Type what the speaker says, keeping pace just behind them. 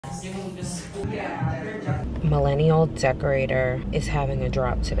Millennial Decorator is having a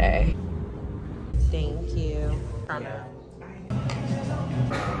drop today. Thank you.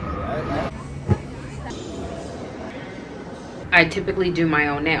 I typically do my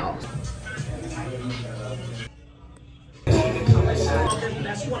own nails.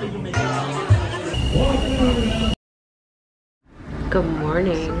 Good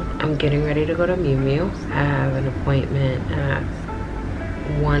morning. I'm getting ready to go to Miu Miu. I have an appointment at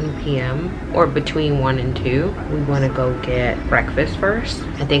 1 p.m. or between 1 and 2. We want to go get breakfast first.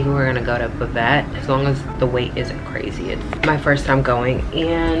 I think we're gonna go to Buvette as long as the wait isn't crazy. It's my first time going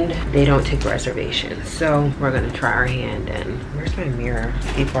and they don't take reservations, so we're gonna try our hand in. Where's my mirror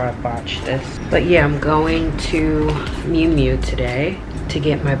before I botch this? But yeah, I'm going to Miu Miu today to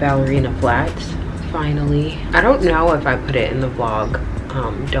get my ballerina flats. Finally, I don't know if I put it in the vlog.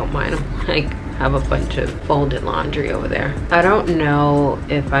 Don't mind them. Like, have a bunch of folded laundry over there. I don't know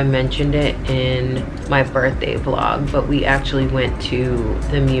if I mentioned it in my birthday vlog, but we actually went to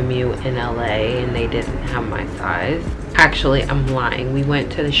the Miu Miu in LA and they didn't have my size. Actually, I'm lying. We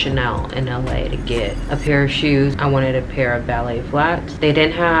went to the Chanel in LA to get a pair of shoes. I wanted a pair of ballet flats. They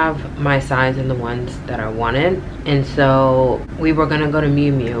didn't have my size in the ones that I wanted. And so we were gonna go to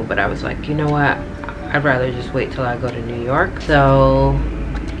Miu Miu, but I was like, you know what? I'd rather just wait till I go to New York. So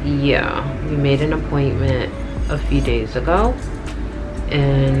yeah, we made an appointment a few days ago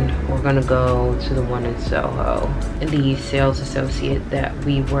and we're gonna go to the one in Soho. The sales associate that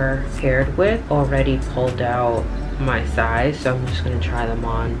we were paired with already pulled out my size, so I'm just gonna try them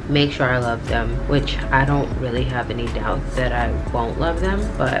on, make sure I love them, which I don't really have any doubt that I won't love them,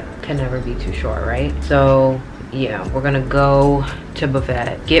 but can never be too sure, right? So yeah, we're gonna go to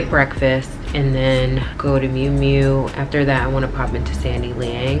Buvette, get breakfast, and then go to Miu Miu. After that, I want to pop into Sandy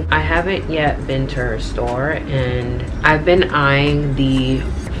Liang. I haven't yet been to her store, and I've been eyeing the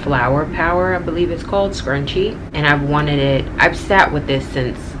Flower Power, I believe it's called, scrunchie, and I've wanted it. I've sat with this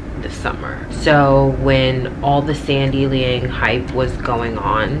since the summer. So when all the Sandy Liang hype was going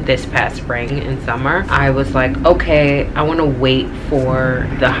on this past spring and summer, I was like, okay, I want to wait for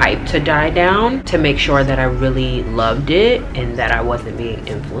the hype to die down to make sure that I really loved it and that I wasn't being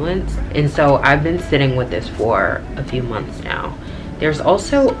influenced. And so I've been sitting with this for a few months now. There's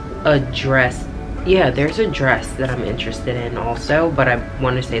also a dress. Yeah, there's a dress that I'm interested in also, but I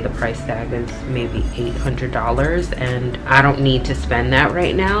want to say the price tag is maybe $800 and I don't need to spend that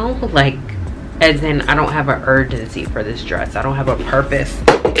right now. Like, as in, I don't have an urgency for this dress. I don't have a purpose.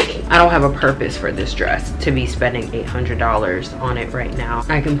 I don't have a purpose for this dress to be spending $800 on it right now.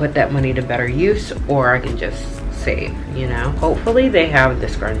 I can put that money to better use, or I can just save, you know. Hopefully they have the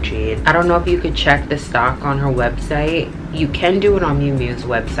scrunchie. I don't know if you could check the stock on her website. You can do it on Miu Miu's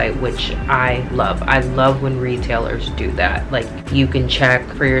website, which I love. I love when retailers do that. Like, you can check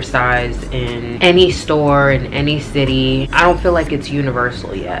for your size in any store in any city. I don't feel like it's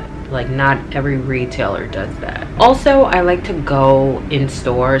universal yet. Like, not every retailer does that. Also, I like to go in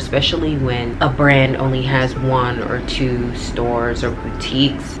store, especially when a brand only has 1 or 2 stores or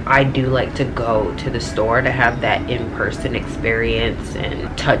boutiques. I do like to go to the store to have that in-person experience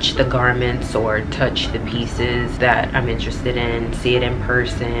and touch the garments or touch the pieces that I'm interested in, see it in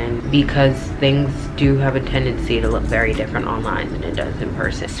person, because things do have a tendency to look very different online than it does in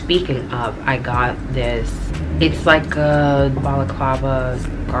person. Speaking of, I got this, it's like a balaclava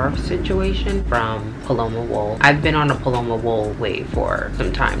scarf situation from Paloma Wool. I've been on a Paloma Wool wave for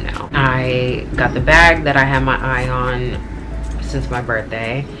some time now. I got the bag that I had my eye on since my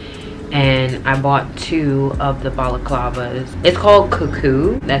birthday, and I bought 2 of the balaclavas. It's called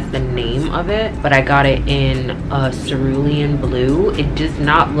Cuckoo, that's the name of it, but I got it in a cerulean blue. It does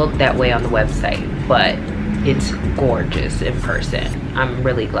not look that way on the website, but it's gorgeous in person. I'm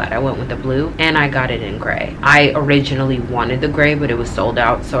really glad I went with the blue, and I got it in gray. I originally wanted the gray, but it was sold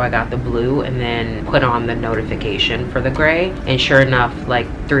out, so I got the blue and then put on the notification for the gray, and sure enough, like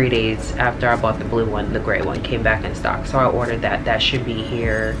 3 days after I bought the blue one, the gray one came back in stock. So I ordered that. That should be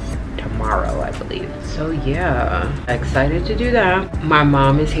here tomorrow, I believe. So yeah, excited to do that. My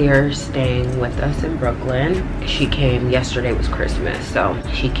mom is here staying with us in Brooklyn. She came yesterday, was Christmas, so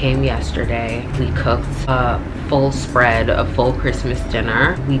she came yesterday. We cooked a full spread, a full Christmas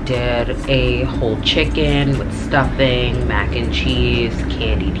dinner. We did a whole chicken with stuffing, mac and cheese,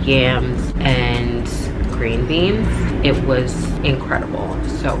 candied yams, and green beans. It was incredible,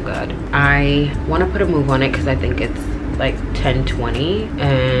 so good. I want to put a move on it because I think it's like 10:20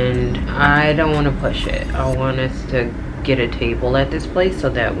 and I don't want to push it. I want us to get a table at this place so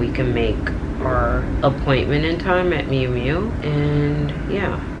that we can make our appointment in time at Miu Miu. And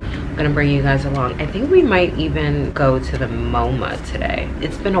yeah, gonna bring you guys along. I think we might even go to the MoMA today.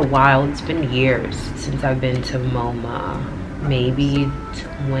 It's been a while, it's been years since I've been to MoMA. Maybe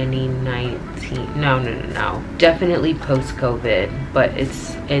 2019. No. Definitely post-COVID, but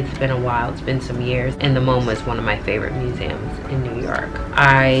it's been a while. It's been some years. And the MoMA is one of my favorite museums in New York.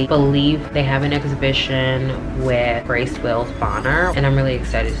 I believe they have an exhibition with Grace Wales Bonner, and I'm really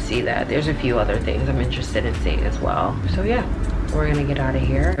excited to see that. There's a few other things I'm interested in seeing as well. So yeah, we're gonna get out of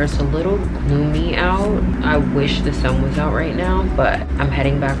here. It's a little gloomy out. I wish the sun was out right now, but I'm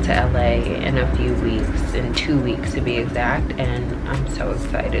heading back to LA in a few weeks, in 2 weeks to be exact, and I'm so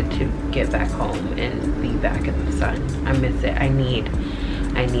excited to get back home and be back in the sun. I miss it. I need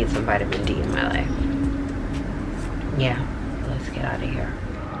some vitamin D in my life. Yeah, let's get out of here.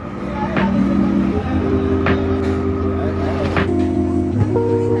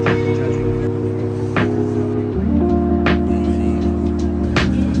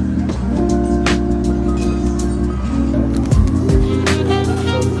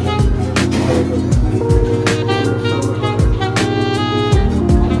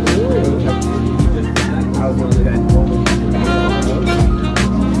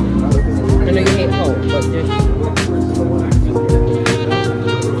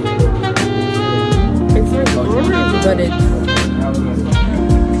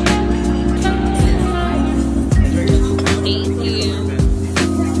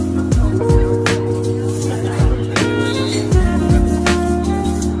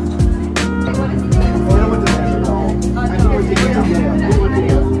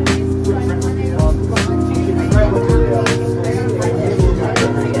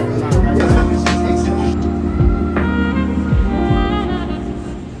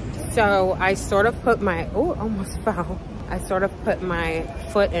 So I sort of put my, oh, almost fell. I sort of put my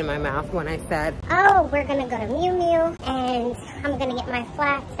foot in my mouth when I said, oh, we're gonna go to Miu Miu and I'm gonna get my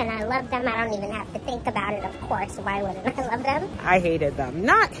flats and I love them. I don't even have to think about it, of course. Why wouldn't I love them? I hated them.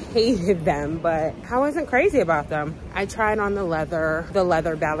 Not hated them, but I wasn't crazy about them. I tried on the leather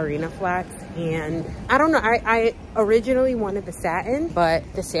ballerina flats, and I don't know, I originally wanted the satin, but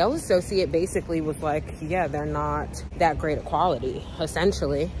the sales associate basically was like, yeah, they're not that great of quality,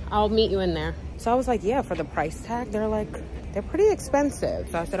 essentially. I'll meet you in there. So I was like, yeah, for the price tag, they're pretty expensive.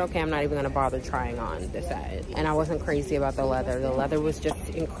 So I said, okay, I'm not even gonna bother trying on the satin. And I wasn't crazy about the leather. The leather was just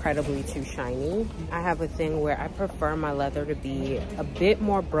incredibly too shiny. I have a thing where I prefer my leather to be a bit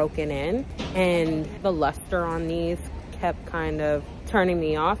more broken in, and the luster on these kept kind of turning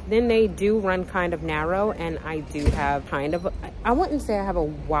me off. Then they do run kind of narrow, and I do have kind of, I wouldn't say I have a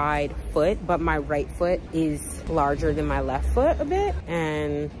wide foot, but my right foot is larger than my left foot a bit.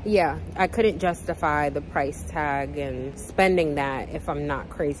 And yeah, I couldn't justify the price tag and spending that if I'm not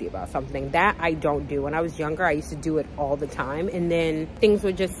crazy about something. That I don't do. When I was younger, I used to do it all the time, and then things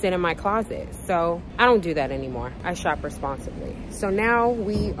would just sit in my closet. So I don't do that anymore. I shop responsibly. So now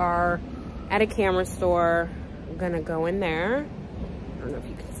we are at a camera store. I'm gonna go in there. I don't know if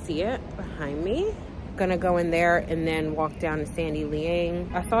you can see it behind me. Gonna go in there and then walk down to Sandy Liang.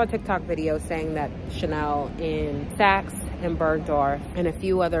 I saw a TikTok video saying that Chanel in Saks and Bergdorf and a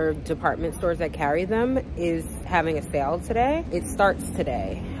few other department stores that carry them is having a sale today. It starts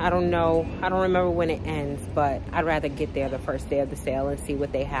today. I don't know, I don't remember when it ends, but I'd rather get there the first day of the sale and see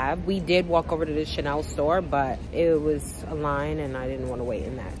what they have. We did walk over to the Chanel store, but it was a line and I didn't want to wait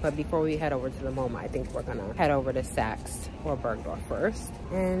in that. But before we head over to the MoMA, I think we're gonna head over to Saks or Bergdorf first.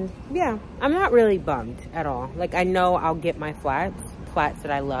 And yeah, I'm not really bummed at all. Like, I know I'll get my flats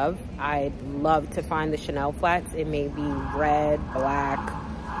that I love. I'd love to find the Chanel flats. It may be red, black,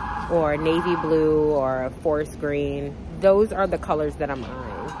 or navy blue, or a forest green. Those are the colors that I'm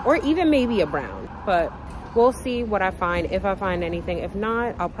eyeing. Or even maybe a brown. But we'll see what I find, if I find anything. If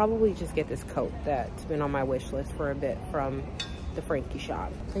not, I'll probably just get this coat that's been on my wish list for a bit from the Frankie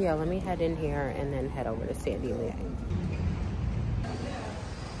shop. So yeah, let me head in here and then head over to Sandy Liang.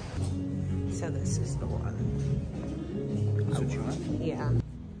 So this is the one. That's what you want? Yeah.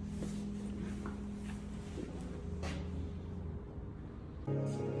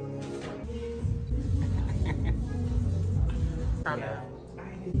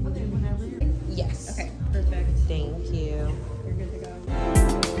 Yes. Okay, perfect. Thank you. You're good to go.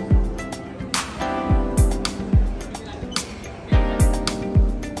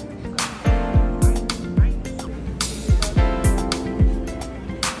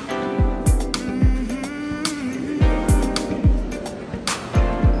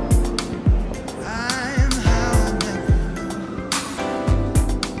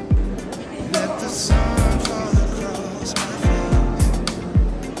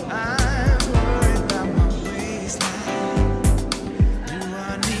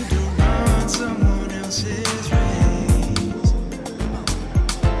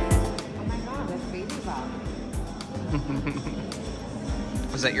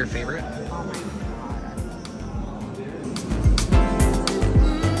 Was that your favorite? Oh my God.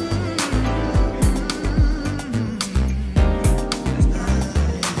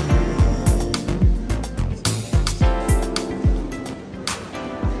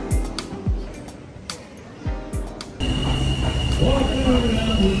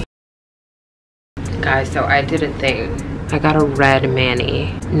 Guys, so I did a thing. I got a red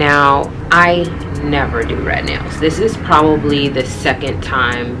mani. Now, I never do red nails. This is probably the second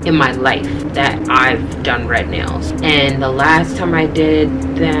time in my life that I've done red nails. And the last time I did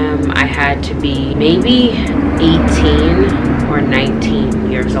them, I had to be maybe 18 or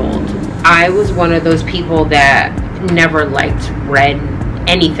 19 years old. I was one of those people that never liked red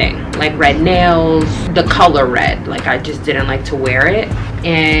anything, like red nails, the color red. Like, I just didn't like to wear it.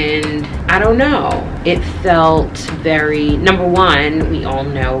 And I don't know, it felt very, number one, we all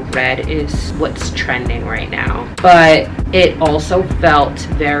know red is what's trending right now, but it also felt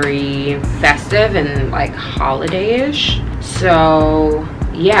very festive and like holiday-ish. So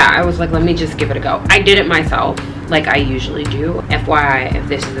yeah, I was like, let me just give it a go. I did it myself, like I usually do. FYI, if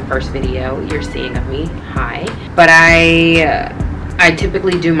this is the first video you're seeing of me, hi. But I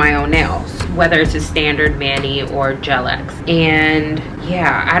typically do my own nails, whether it's a standard mani or gel X. And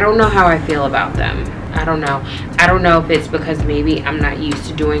yeah, I don't know how I feel about them. I don't know. I don't know if it's because maybe I'm not used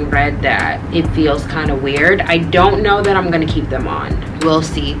to doing red that it feels kind of weird. I don't know that I'm gonna keep them on. We'll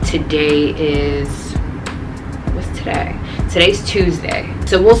see. Today is, what's today? Today's Tuesday.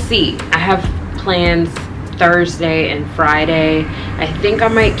 So we'll see. I have plans Thursday and Friday. I think I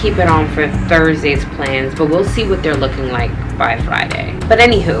might keep it on for Thursday's plans, but we'll see what they're looking like by Friday. But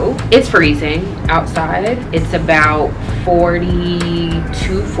anywho, it's freezing outside. It's about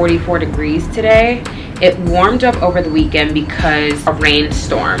 42, 44 degrees today. It warmed up over the weekend because a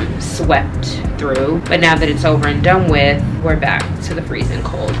rainstorm swept through, but now that it's over and done with, we're back to the freezing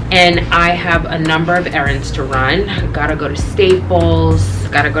cold. And I have a number of errands to run. Gotta go to Staples,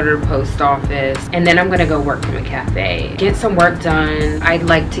 gotta go to the post office, and then I'm gonna go work from a cafe. Get some work done. I'd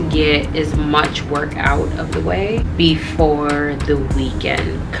like to get as much work out of the way before the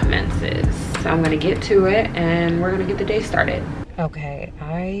weekend commences. So I'm gonna get to it and we're gonna get the day started. Okay,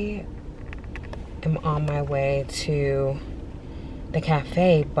 I am on my way to the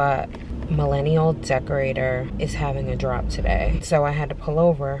cafe, but Millennial Decorator is having a drop today. So I had to pull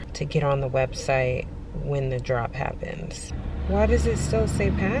over to get on the website when the drop happens. Why does it still say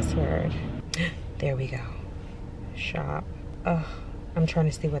password? There we go. Shop. Ugh, I'm trying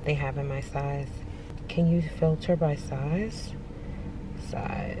to see what they have in my size. Can you filter by size?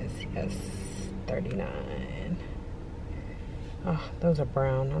 Size, yes, 39. Oh, those are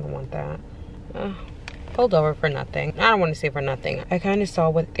brown. I don't want that. Pulled over for nothing. I don't want to say for nothing. I kind of saw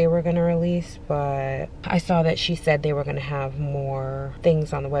what they were going to release, but I saw that she said they were going to have more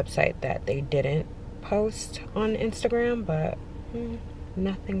things on the website that they didn't post on Instagram, but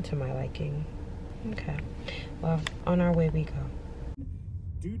nothing to my liking. Okay, well, on our way we go.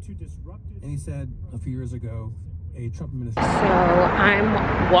 Due to disruptive, and he said a few years ago, a Trump administration. So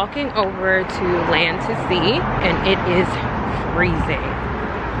I'm walking over to Land to Sea, and it is freezing.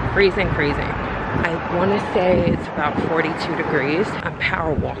 Freezing. I want to say it's about 42 degrees. I'm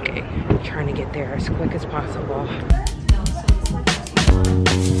power walking, trying to get there as quick as possible.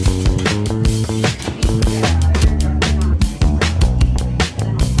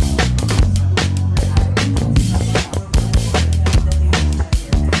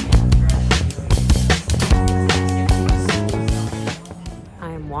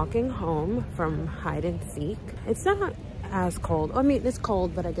 I am walking home from hide and seek. It's not as cold. I mean, it's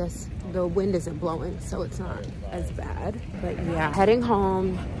cold, but I guess the wind isn't blowing, so it's not as bad. But yeah, heading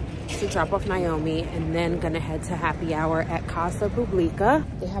home to drop off Naomi, and then gonna head to happy hour at Casa Publica.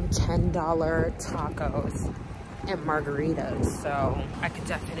 They have $10 tacos and margaritas, so I could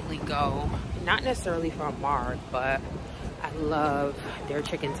definitely go, not necessarily for a marg, but I love their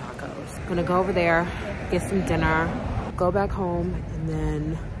chicken tacos. Gonna go over there, get some dinner, go back home, and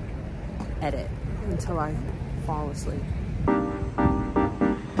then edit until I fall asleep.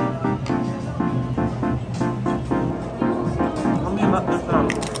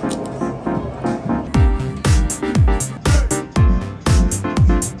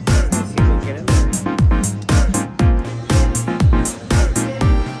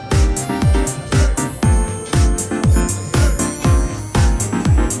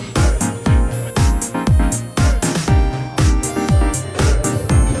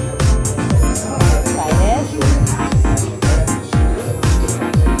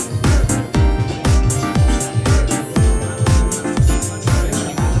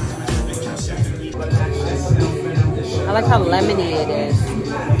 I like how lemony it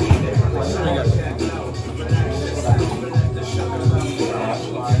is.